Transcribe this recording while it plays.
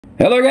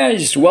Hello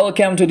guys,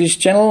 welcome to this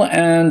channel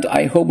and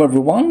I hope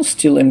everyone's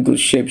still in good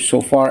shape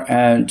so far.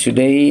 And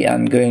today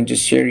I'm going to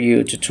share you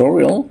a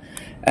tutorial,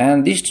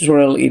 and this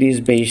tutorial it is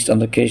based on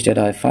the case that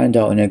I find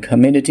out in a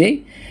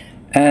community,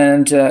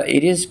 and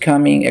it is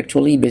coming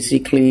actually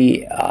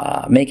basically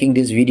making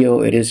this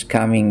video.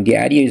 The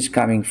idea is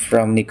coming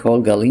from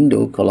Nicole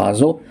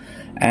Galindo,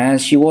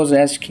 and she was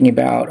asking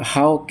about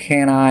how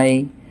can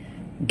I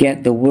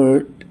get the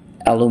word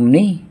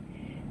alumni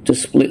to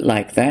split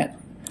like that.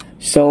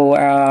 So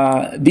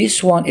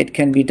this one, it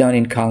can be done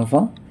in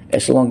Canva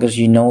as long as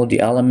you know the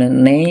element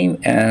name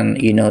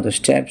and you know the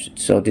steps.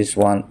 So this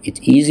one, it's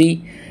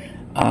easy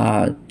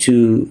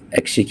to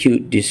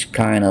execute this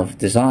kind of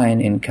design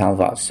in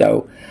Canva.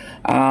 So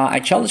I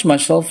challenge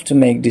myself to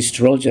make this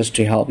tutorial just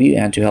to help you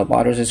and to help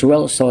others as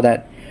well, so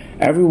that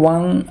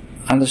everyone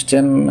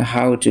understand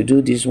how to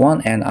do this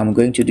one, and I'm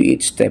going to do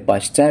it step by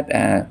step,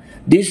 and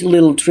this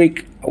little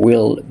trick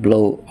will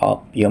blow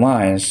up your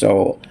mind.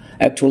 So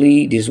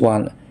actually this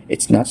one,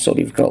 it's not so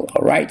difficult.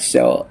 All right,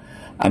 so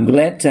I'm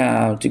glad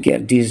to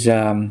get this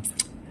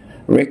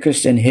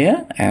request in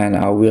here, and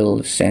I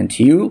will send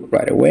to you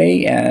right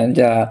away. And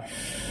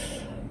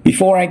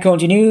before I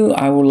continue,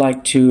 I would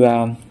like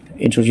to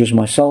introduce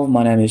myself.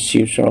 My name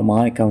is Sarma.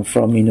 I come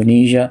from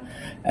Indonesia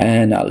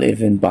and I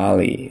live in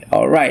Bali.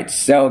 All right,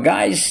 so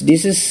guys,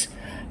 this is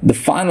the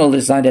final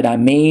design that I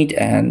made,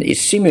 and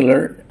it's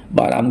similar,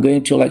 but I'm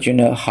going to let you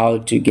know how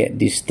to get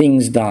these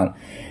things done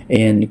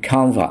in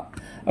Canva.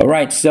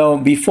 Alright, so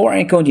before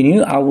I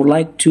continue, I would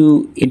like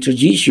to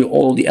introduce you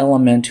all the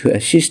elements who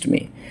assist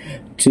me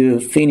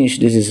to finish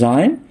the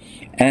design.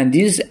 And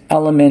these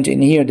elements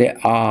in here, there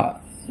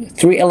are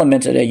 3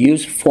 elements that I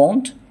use: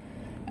 font,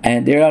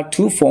 and there are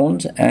 2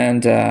 fonts,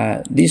 and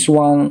this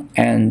one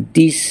and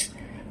this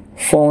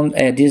font,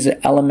 this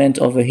element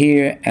over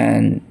here,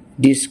 and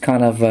this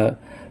kind of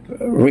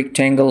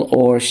rectangle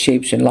or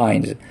shapes and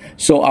lines.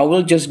 So I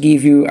will just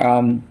give you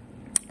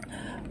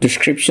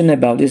description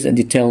about this and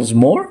details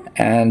more.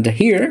 And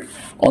here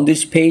on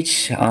this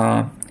page,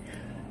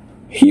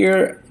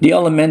 here the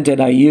element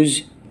that I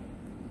use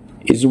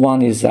is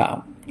lines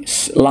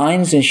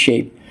and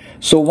shape.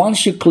 So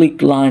once you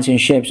click lines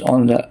and shapes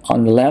on the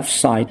left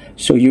side,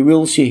 so you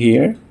will see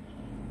here.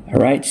 All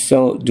right,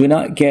 so do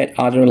not get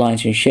other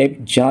lines and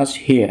shape, just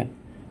here.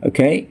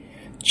 Okay,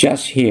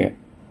 just here.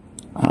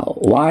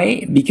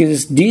 Why?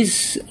 Because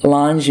these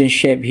lines and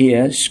shape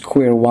here,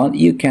 square one,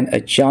 you can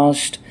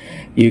adjust,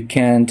 you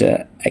can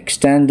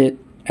extend it,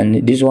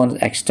 and this one's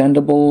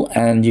extendable,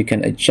 and you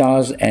can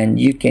adjust, and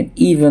you can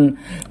even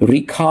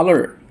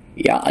recolor.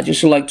 Yeah, I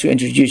just like to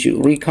introduce you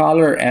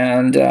recolor,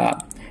 and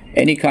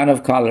any kind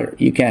of color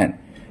you can.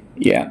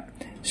 Yeah,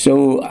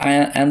 so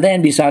and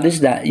then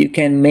besides that, you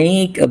can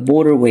make a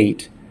border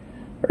weight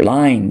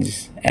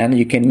lines, and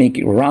you can make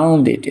it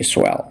rounded as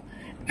well,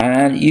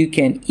 and you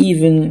can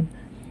even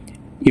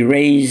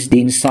erase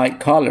the inside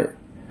color,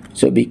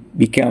 so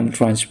become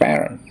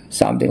transparent,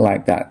 something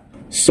like that.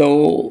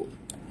 So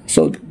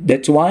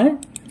that's why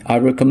I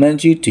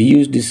recommend you to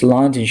use this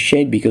lines and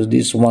shape, because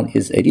this one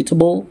is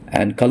editable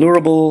and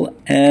colorable,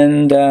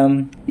 and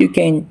you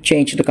can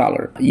change the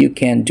color. You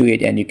can do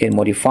it, and you can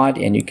modify it,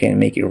 and you can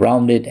make it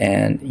rounded,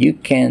 and you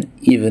can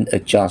even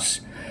adjust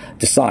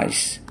the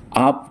size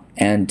up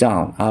and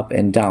down,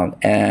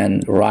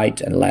 and right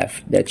and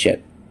left. That's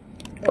it.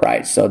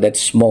 Right, so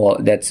that's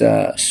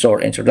a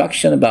short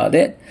introduction about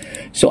it.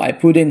 So I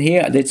put in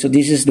here so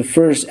this is the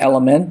first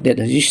element that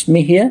assists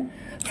me here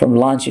from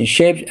lines and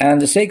shapes, and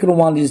the second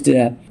one is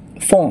the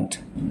font.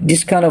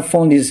 This kind of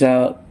font is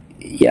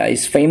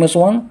is famous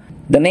one.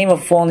 The name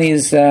of font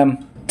is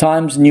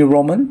Times New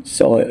Roman,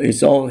 so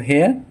it's all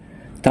here,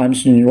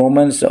 Times New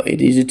Roman. So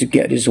it's easy to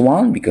get this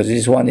one because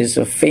this one is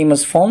a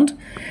famous font.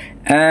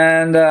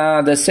 And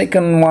the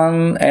second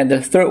one and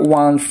the third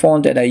one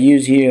font that I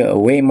use here, a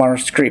Waymar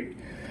script.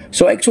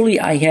 So actually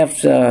I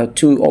have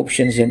 2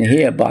 options in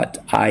here, but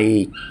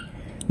I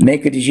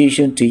make a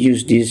decision to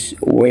use this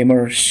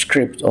Waymar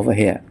script over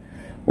here,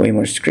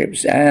 Waymar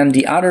scripts. And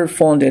the other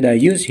font that I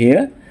use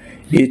here,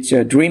 it's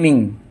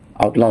Dreaming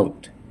Out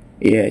Loud.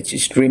 Yeah,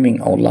 it's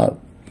Dreaming Out Loud.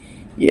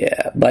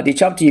 Yeah, but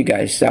it's up to you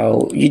guys.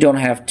 So you don't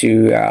have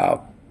to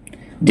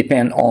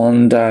depend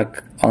on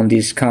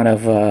this kind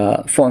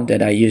of font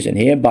that I use in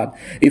here. But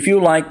if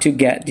you like to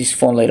get this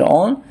font later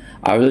on,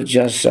 I will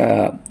just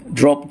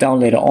drop down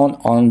later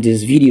on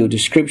this video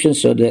description,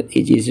 so that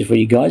it's easy for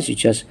you guys. You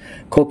just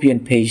copy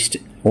and paste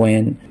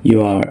when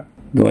you are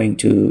going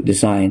to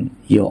design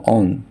your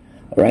own.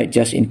 All right,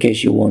 just in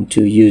case you want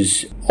to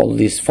use all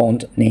this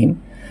font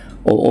name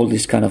or all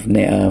this kind of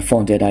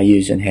font that I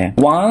use in here.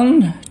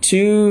 1,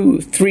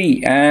 2,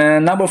 3,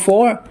 and number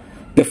 4.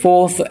 The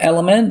fourth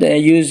element that I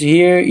use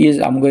here is,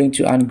 I'm going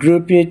to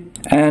ungroup it.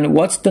 And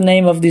what's the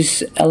name of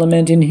this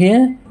element in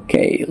here?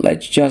 Okay,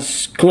 let's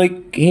just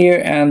click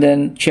here and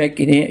then check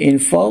in here,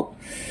 info.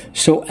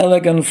 So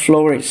elegant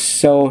Flourish.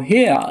 So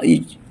here,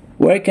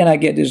 where can I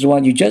get this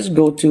one? You just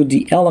go to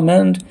the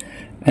element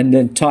and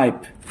then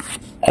type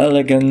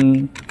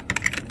elegant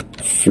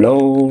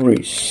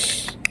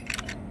Flourish.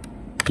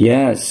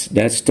 Yes,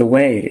 that's the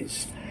way it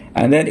is.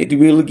 And then it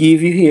will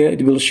give you here,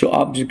 it will show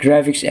up the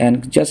graphics,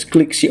 and just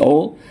click see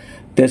all.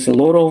 There's a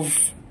lot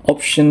of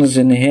options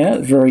in here,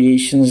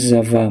 variations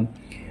of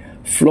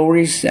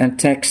Flourish and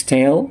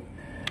textile,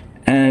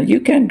 and you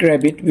can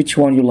grab it which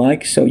one you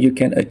like, so you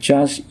can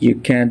adjust, you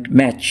can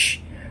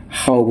match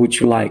how would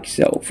you like.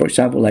 So for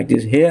example, like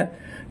this here,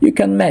 you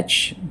can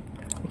match.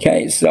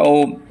 Okay,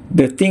 so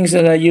the things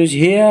that I use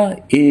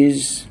here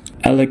is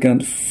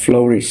Elegant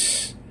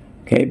Flourish,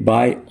 okay,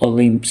 by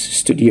Olympus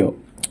Studio.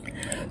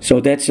 So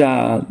that's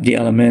the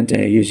element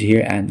I use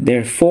here, and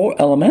there are 4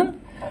 elements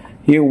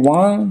here,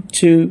 1,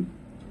 2,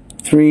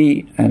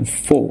 3, and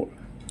 4.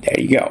 There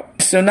you go.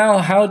 So now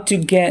how to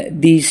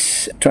get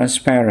this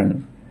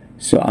transparent.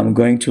 So I'm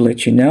going to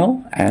let you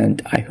know,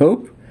 and I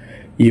hope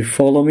you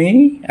follow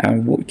me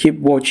and keep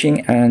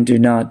watching and do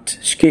not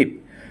skip.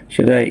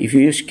 So that if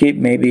you skip,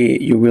 maybe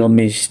you will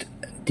miss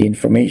the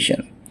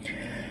information.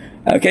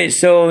 Okay,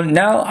 so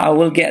now I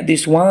will get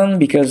this one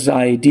because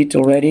I did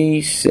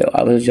already. So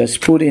I will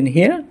just put in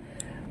here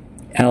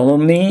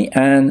alumni,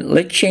 and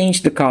let's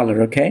change the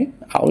color. Okay,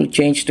 I will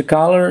change the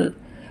color.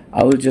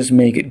 I will just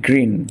make it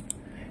green,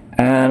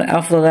 and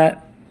after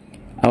that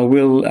I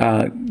will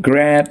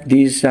grab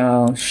these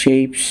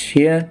shapes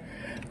here.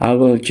 I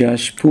will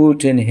just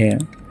put in here,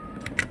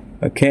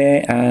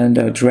 okay,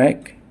 and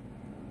drag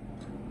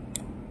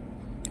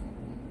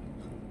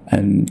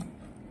and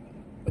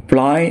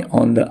apply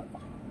on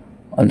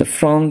the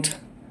front.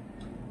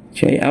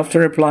 Okay,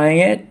 after applying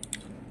it,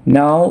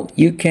 now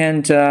you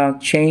can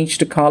change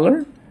the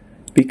color,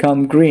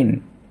 become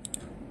green.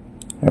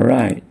 All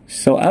right,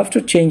 so after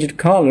changing the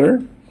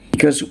color,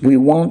 because we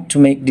want to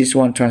make this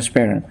one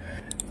transparent,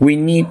 we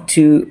need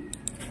to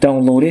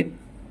download it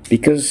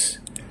because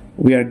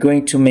we are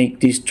going to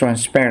make this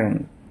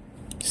transparent,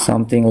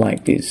 something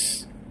like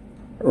this,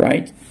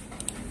 right?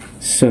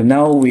 So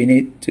now we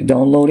need to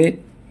download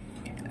it,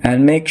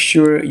 and make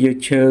sure you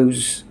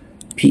chose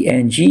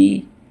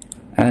PNG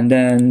and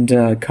then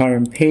the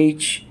current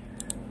page,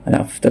 and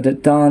after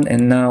that done,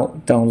 and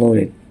now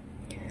download it.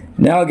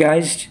 Now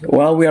guys,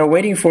 while we are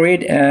waiting for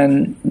it,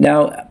 and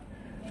now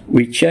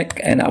we check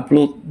and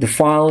upload the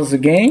files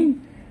again,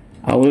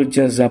 I will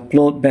just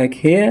upload back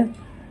here,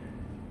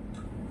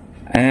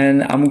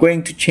 and I'm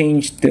going to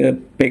change the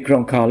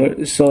background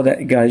color so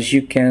that guys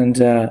you can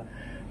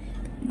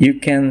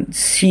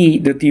see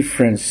the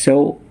difference.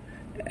 So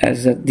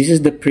as this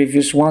is the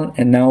previous one,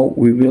 and now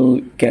we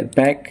will get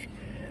back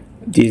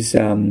this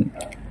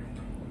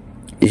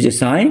this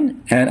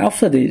design, and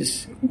after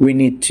this we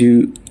need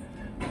to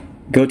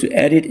go to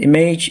edit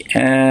image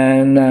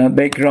and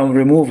background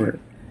remover.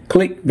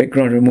 Click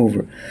background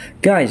remover.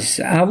 Guys,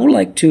 I would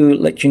like to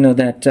let you know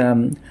that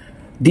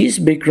this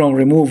background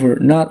remover,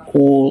 not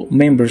all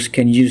members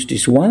can use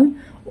this one.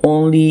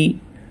 Only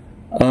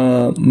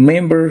a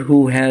member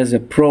who has a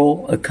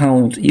pro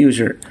account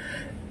user.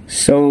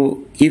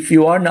 So if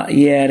you are not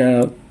yet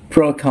a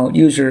pro account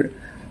user,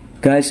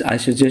 guys, I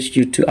suggest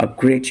you to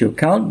upgrade your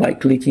account by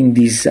clicking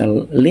this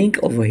link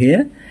over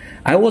here.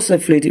 I was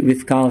affiliated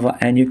with Canva,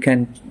 and you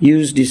can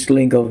use this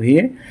link over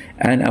here,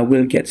 and I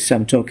will get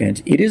some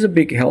tokens. It is a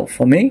big help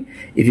for me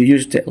if you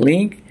use that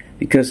link,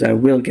 because I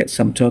will get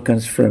some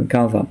tokens from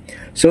Canva.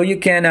 So you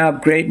can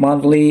upgrade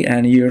monthly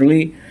and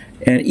yearly,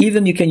 and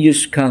even you can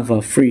use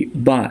Canva free.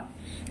 But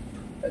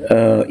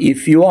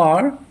if you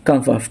are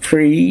Canva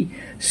free,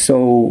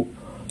 so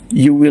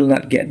you will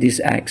not get this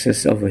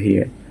access over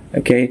here,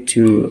 okay,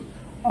 to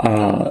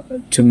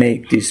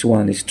make this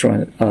one is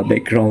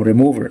background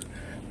remover.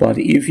 But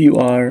if you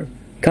are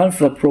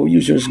Canva Pro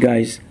users,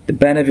 guys, the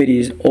benefit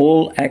is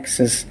all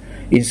access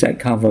inside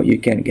Canva, you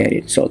can get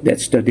it. So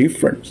that's the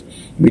difference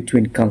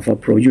between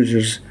Canva Pro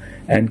users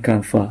and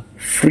Canva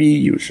free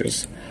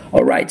users.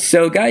 All right,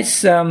 so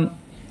guys,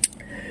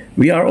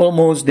 we are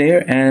almost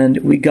there, and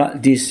we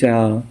got this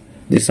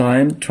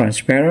design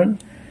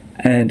transparent,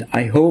 and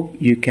I hope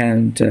you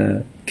can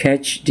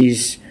catch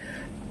this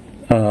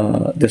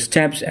the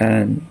steps,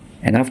 and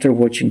after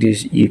watching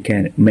this you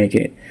can make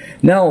it.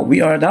 Now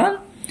we are done,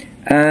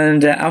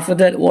 and after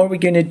that what we're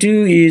gonna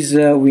do is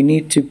we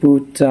need to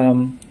put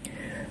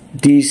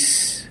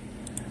this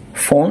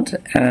font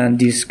and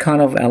this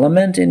kind of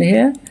element in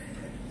here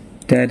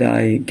that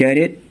I get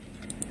it.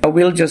 I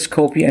will just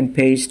copy and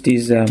paste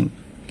this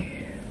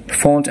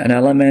font and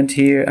element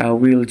here. I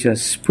will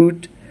just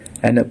put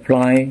and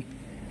apply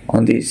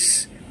on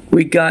this.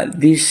 We got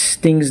these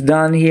things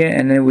done here,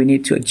 and then we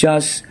need to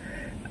adjust,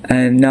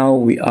 and now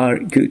we are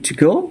good to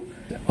go.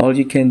 All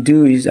you can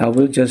do is I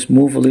will just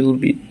move a little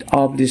bit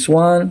up this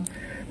one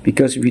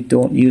because we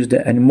don't use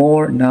that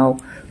anymore. Now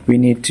we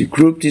need to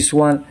group this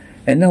one,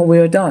 and now we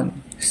are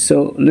done.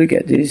 So look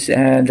at this,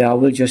 and I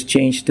will just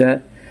change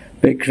the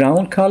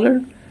background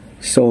color.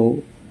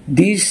 So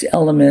this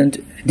element,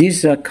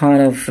 this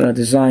kind of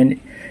design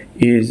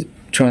is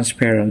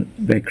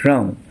transparent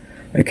background.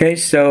 Okay,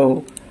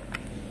 so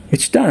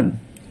it's done.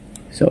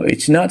 So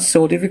it's not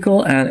so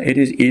difficult, and it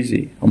is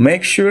easy.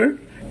 Make sure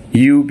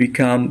you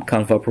become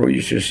Canva Pro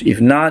users. If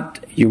not,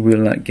 you will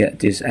not get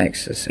this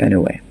access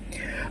anyway.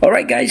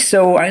 Alright guys,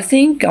 so I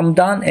think I'm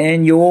done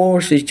and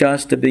yours is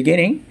just the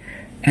beginning.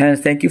 And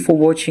thank you for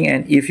watching,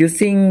 and if you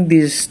think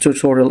this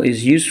tutorial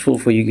is useful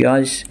for you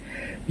guys,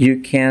 you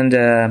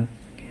can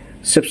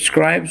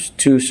subscribe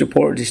to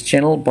support this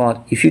channel.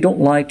 But if you don't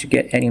like to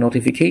get any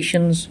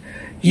notifications,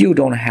 you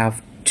don't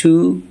have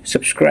to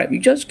subscribe, you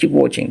just keep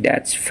watching,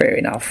 that's fair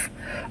enough.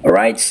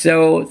 Alright,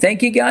 so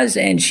thank you guys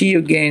and see you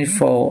again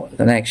for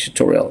the next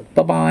tutorial.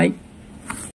 Bye bye.